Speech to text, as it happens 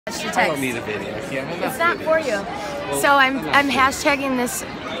I don't need a video. It's not for you. So I'm hashtagging this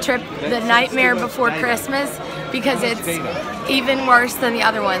trip the nightmare before Christmas because it's even worse than the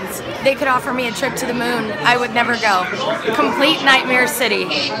other ones. They could offer me a trip to the moon. I would never go. Complete nightmare city.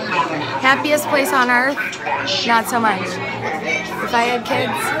 Happiest place on earth? Not so much. If I had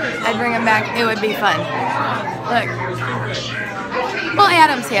kids, I'd bring them back. It would be fun. Look. Well,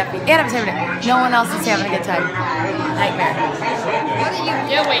 Adam's happy. Adam's having it. No one else is having a good time. Nightmare. What are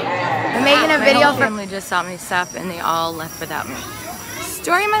you doing? I'm making a video. My family just saw me stop and they all left without me.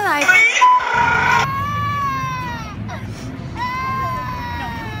 Story of my life.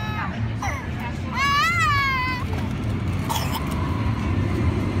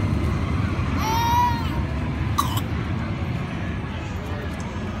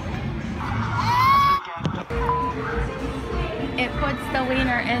 It puts the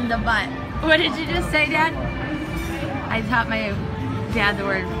wiener in the butt. What did you just say, Dad? I taught my dad the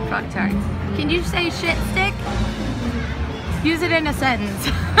word fucktard. Can you say shit stick? Use it in a sentence.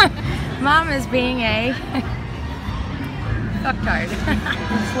 Mom is being a fucktard.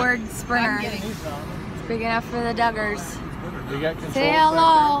 This word sprinter. It's big enough for the Duggars. Say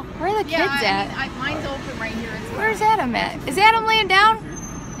hello. Where are the kids at? Mine's open right here. Where's Adam at? Is Adam laying down?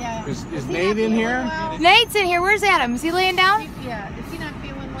 Yeah. Is Nate in here? Nate's in here. Where's Adam? Is he laying down? Yeah. Is he not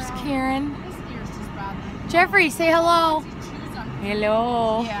feeling well? Where's Karen? His ears just bothering. Jeffrey, say hello.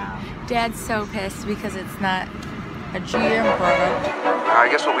 Hello. Yeah. Dad's so pissed because it's not a GM product. I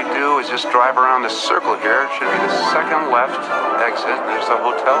guess what we do is just drive around this circle here. It should be the second left exit. There's the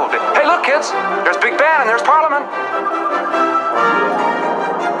hotel. Hey, look, kids! There's Big Ben and there's Parliament.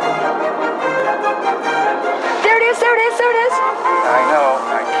 There it is, there it is, there it is. I know.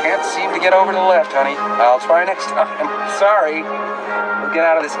 I can't seem to get over to the left, honey. I'll try next time. Sorry. We'll get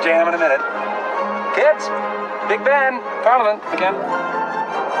out of this jam in a minute. Kids! Big Ben! Parliament again.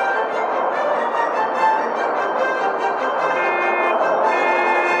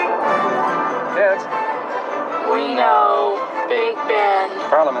 Kids. We know Big Ben.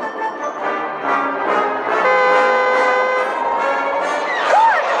 Parliament.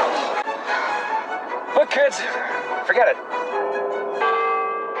 Look, kids. Forget it.